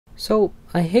So,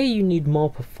 I hear you need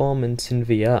more performance in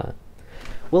VR.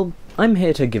 Well, I'm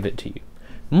here to give it to you.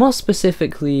 More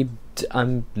specifically,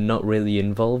 I'm not really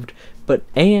involved, but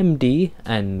AMD,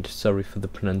 and sorry for the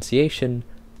pronunciation,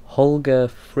 Holger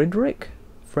Friedrich?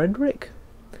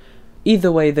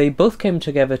 Either way, they both came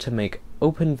together to make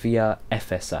OpenVR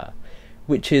FSR,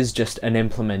 which is just an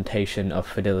implementation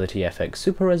of FidelityFX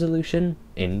Super Resolution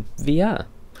in VR.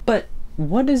 But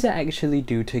what does it actually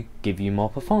do to give you more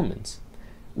performance?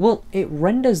 Well, it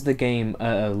renders the game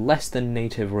at a less than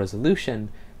native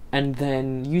resolution, and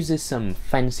then uses some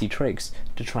fancy tricks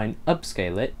to try and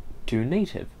upscale it to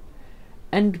native.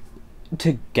 And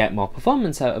to get more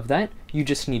performance out of that, you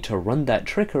just need to run that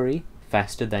trickery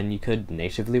faster than you could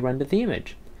natively render the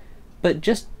image. But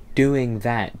just doing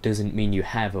that doesn't mean you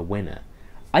have a winner.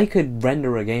 I could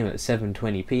render a game at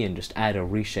 720p and just add a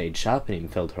reshade sharpening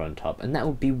filter on top, and that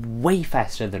would be way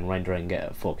faster than rendering it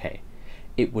at 4K.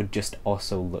 It would just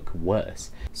also look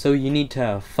worse. So you need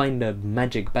to find a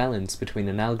magic balance between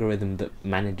an algorithm that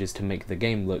manages to make the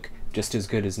game look just as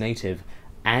good as native,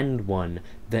 and one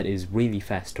that is really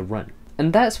fast to run.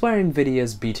 And that's where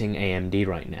Nvidia's beating AMD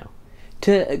right now.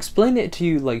 To explain it to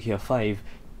you like you're 5,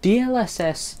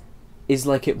 DLSS is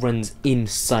like it runs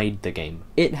inside the game.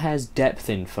 It has depth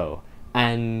info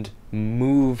and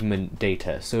movement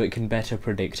data, so it can better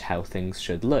predict how things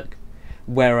should look.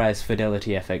 Whereas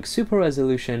FidelityFX Super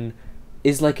Resolution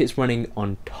is like it's running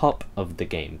on top of the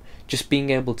game, just being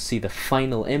able to see the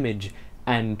final image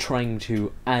and trying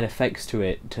to add effects to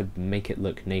it to make it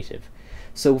look native.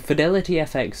 So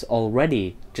FidelityFX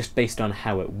already, just based on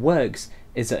how it works,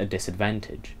 is at a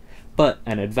disadvantage. But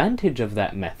an advantage of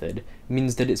that method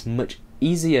means that it's much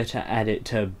easier to add it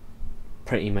to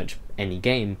pretty much any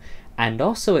game, and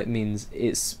also it means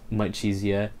it's much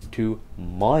easier to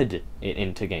mod it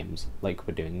into games, like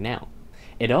we're doing now.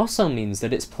 It also means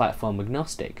that it's platform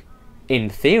agnostic. In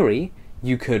theory,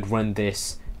 you could run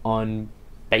this on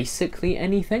basically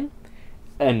anything,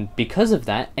 and because of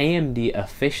that, AMD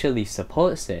officially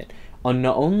supports it on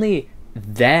not only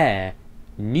their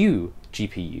new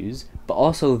GPUs, but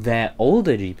also their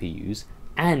older GPUs,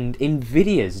 and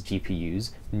Nvidia's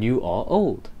GPUs, new or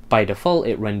old. By default,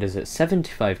 it renders at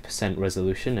 75%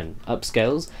 resolution and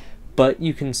upscales, but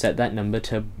you can set that number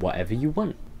to whatever you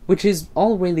want. Which is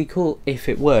all really cool if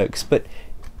it works, but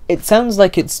it sounds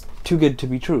like it's too good to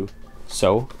be true.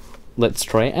 So, let's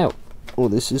try it out. Oh,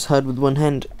 this is hard with one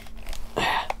hand.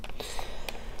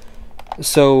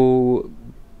 So,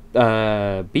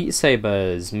 Beat Saber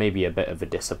is maybe a bit of a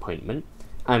disappointment.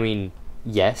 I mean,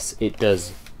 yes, it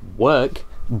does work,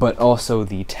 but also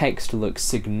the text looks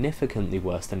significantly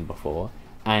worse than before,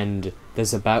 and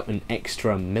there's about an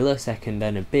extra millisecond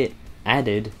and a bit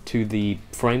added to the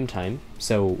frame time,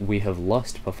 so we have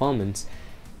lost performance.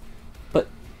 But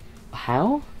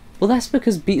how? Well, that's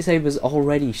because Beat Saber's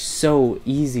already so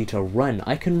easy to run.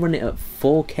 I can run it at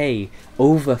 4K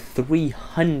over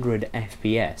 300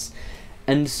 FPS,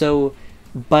 and so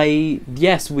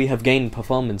yes, we have gained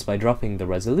performance by dropping the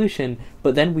resolution,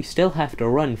 but then we still have to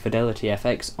run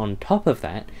FidelityFX on top of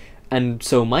that, and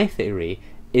so my theory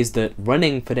is that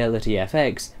running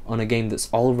FidelityFX on a game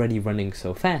that's already running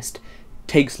so fast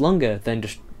takes longer than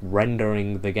just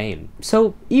rendering the game.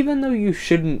 So even though you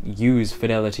shouldn't use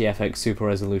FidelityFX Super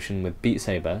Resolution with Beat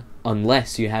Saber,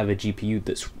 unless you have a GPU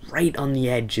that's right on the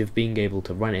edge of being able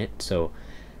to run it, so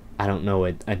I don't know,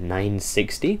 a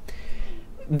 960,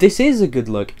 this is a good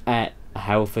look at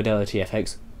how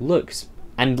FidelityFX looks.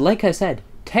 And like I said,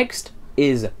 text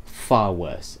is far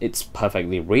worse. It's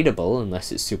perfectly readable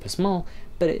unless it's super small,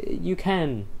 but you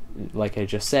can, like I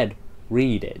just said,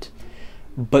 read it.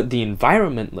 But the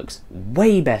environment looks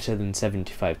way better than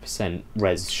 75%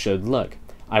 res should look.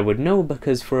 I would know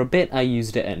because for a bit I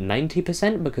used it at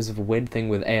 90% because of a weird thing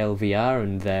with ALVR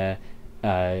and their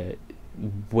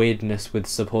weirdness with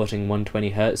supporting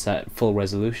 120Hz at full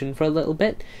resolution for a little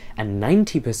bit, and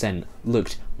 90%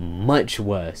 looked much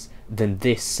worse than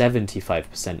this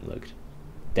 75% looked.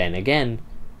 Then again,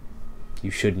 you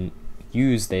shouldn't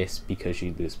use this because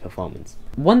you lose performance.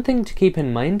 One thing to keep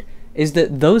in mind is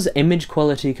that those image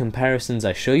quality comparisons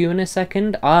I show you in a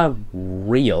second are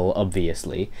real,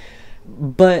 obviously,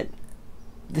 but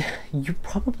you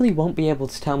probably won't be able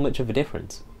to tell much of a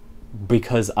difference.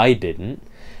 Because I didn't.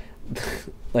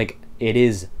 Like, it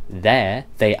is there,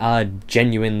 they are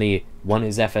genuinely, one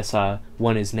is FSR,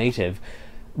 one is native,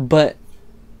 but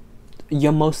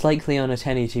you're most likely on a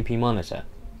 1080p monitor,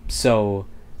 so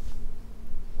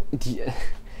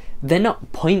they're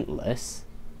not pointless,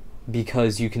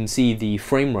 because you can see the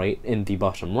frame rate in the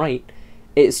bottom right.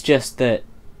 It's just that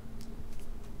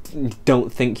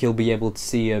don't think you'll be able to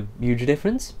see a huge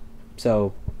difference.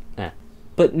 So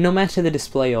But no matter the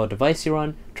display or device you're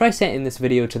on, try setting this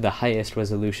video to the highest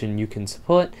resolution you can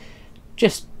support,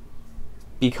 just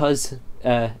because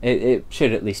it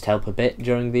should at least help a bit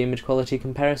during the image quality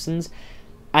comparisons.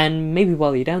 And maybe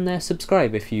while you're down there,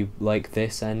 subscribe if you like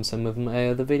this and some of my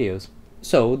other videos.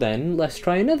 So then, let's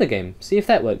try another game, see if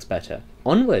that works better.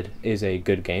 Onward is a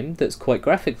good game that's quite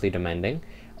graphically demanding,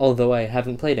 although I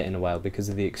haven't played it in a while because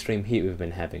of the extreme heat we've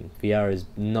been having. VR is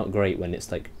not great when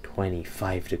it's like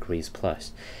 25 degrees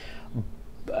plus,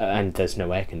 and there's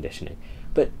no air conditioning.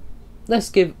 But let's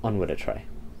give Onward a try.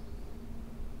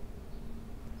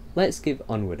 Let's give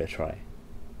Onward a try.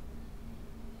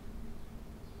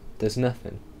 There's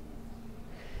nothing.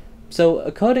 So,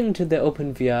 according to the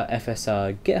OpenVR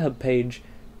FSR GitHub page,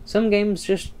 some games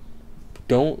just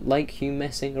don't like you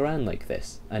messing around like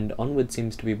this, and Onward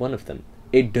seems to be one of them.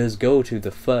 It does go to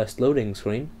the first loading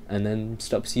screen, and then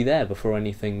stops you there before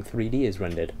anything 3D is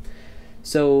rendered.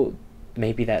 So,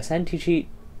 maybe that's anti-cheat?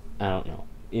 I don't know.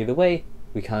 Either way,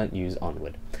 we can't use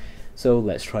Onward. So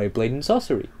let's try Blade and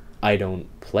Sorcery. I don't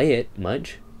play it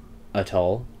much, at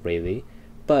all, really,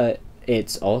 but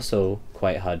it's also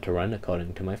quite hard to run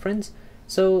according to my friends,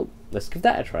 so let's give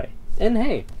that a try. And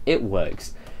hey, it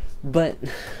works. But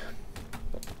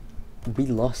we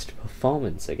lost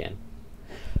performance again.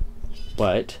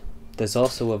 But there's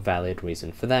also a valid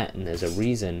reason for that, and there's a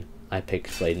reason I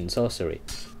picked Blade and Sorcery.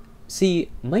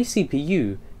 See, my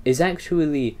CPU is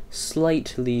actually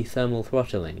slightly thermal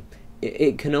throttling.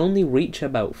 It can only reach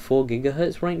about 4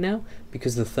 GHz right now,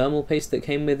 because the thermal paste that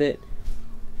came with it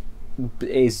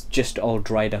is just all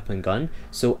dried up and gone.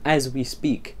 So as we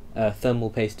speak,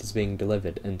 thermal paste is being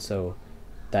delivered, and so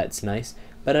that's nice.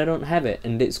 But I don't have it,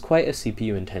 and it's quite a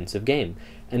CPU intensive game.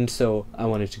 And so I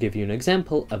wanted to give you an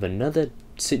example of another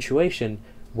situation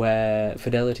where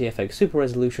FidelityFX Super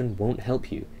Resolution won't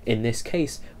help you. In this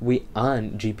case, we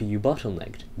aren't GPU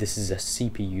bottlenecked. This is a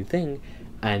CPU thing,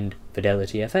 and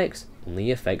FidelityFX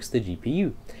only affects the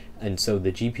GPU. And so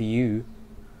the GPU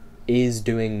is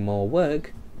doing more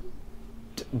work,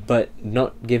 but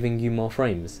not giving you more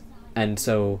frames. And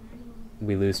so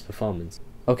we lose performance.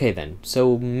 Okay then,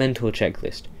 so mental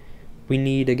checklist. We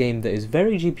need a game that is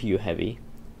very GPU heavy,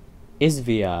 is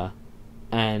VR,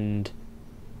 and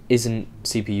isn't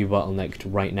CPU bottlenecked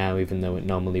right now, even though it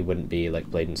normally wouldn't be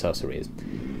like Blade and Sorcery is.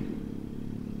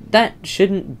 That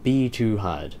shouldn't be too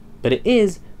hard, but it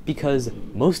is because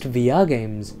most VR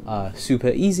games are super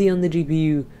easy on the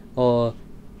GPU or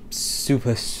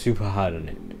super hard on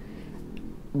it.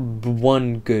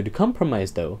 One good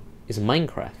compromise though is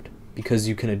Minecraft, because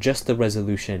you can adjust the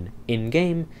resolution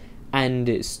in-game and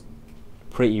it's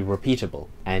pretty repeatable.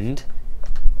 And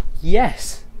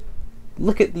yes,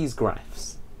 look at these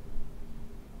graphs.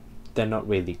 They're not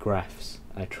really graphs,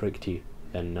 I tricked you,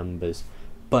 they're numbers.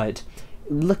 But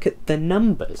look at the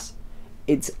numbers.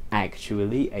 It's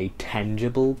actually a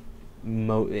tangible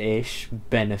ish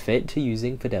benefit to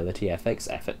using FidelityFX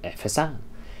FSR.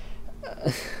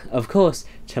 Of course,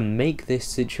 to make this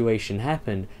situation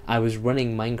happen, I was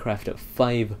running Minecraft at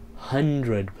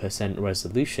 500%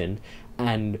 resolution,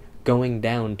 and going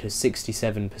down to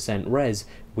 67% res,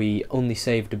 we only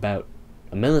saved about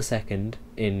a millisecond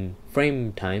in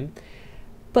frame time,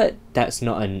 but that's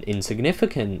not an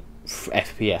insignificant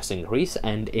FPS increase,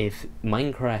 and if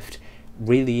Minecraft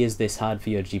really is this hard for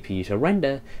your GPU to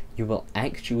render, you will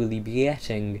actually be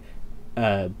getting,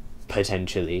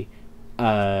 potentially,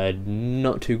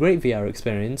 not too great VR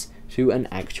experience to an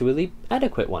actually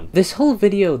adequate one. This whole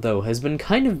video though has been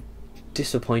kind of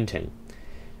disappointing.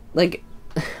 Like,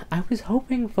 I was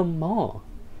hoping for more.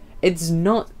 It's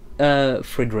not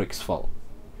Friedrich's fault,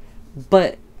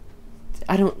 but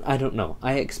I don't know.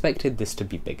 I expected this to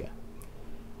be bigger.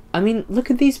 I mean, look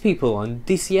at these people on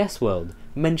DCS World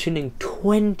mentioning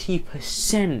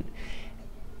 20%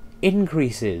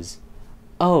 increases.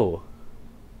 Oh,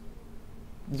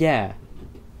 yeah,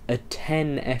 a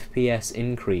 10 FPS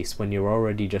increase when you're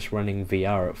already just running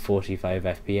VR at 45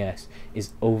 FPS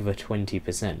is over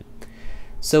 20%.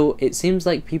 So it seems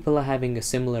like people are having a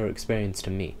similar experience to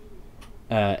me.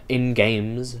 In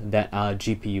games that are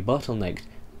GPU bottlenecked,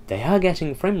 they are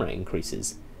getting frame rate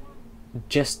increases,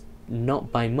 just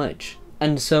not by much.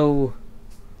 And so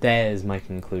there's my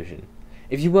conclusion.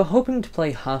 If you were hoping to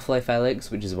play Half-Life Alyx,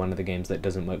 which is one of the games that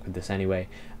doesn't work with this anyway,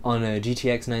 on a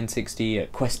GTX 960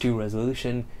 at Quest 2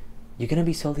 resolution, you're gonna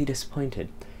be sorely disappointed.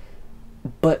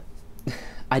 But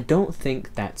I don't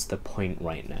think that's the point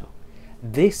right now.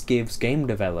 This gives game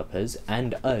developers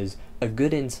and us a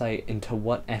good insight into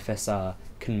what FSR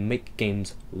can make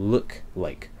games look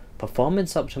like.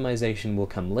 Performance optimization will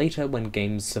come later when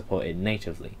games support it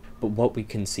natively, but what we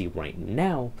can see right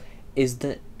now is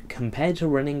that compared to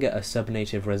running at a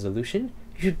sub-native resolution,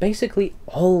 you should basically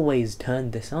always turn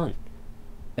this on,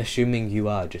 assuming you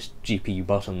are just GPU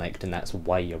bottlenecked and that's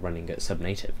why you're running at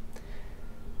sub-native.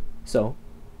 So,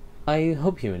 I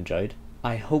hope you enjoyed.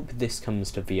 I hope this comes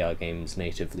to VR games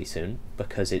natively soon,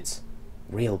 because it's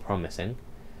real promising.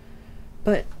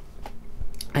 But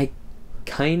I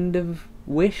kind of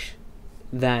wish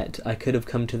that I could have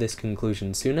come to this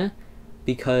conclusion sooner,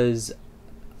 because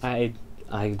I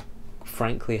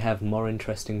frankly have more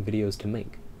interesting videos to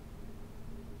make.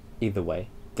 Either way,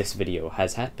 this video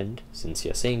has happened, since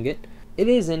you're seeing it. It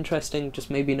is interesting, just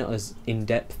maybe not as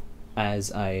in-depth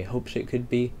as I hoped it could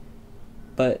be.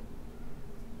 But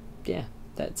yeah,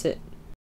 that's it.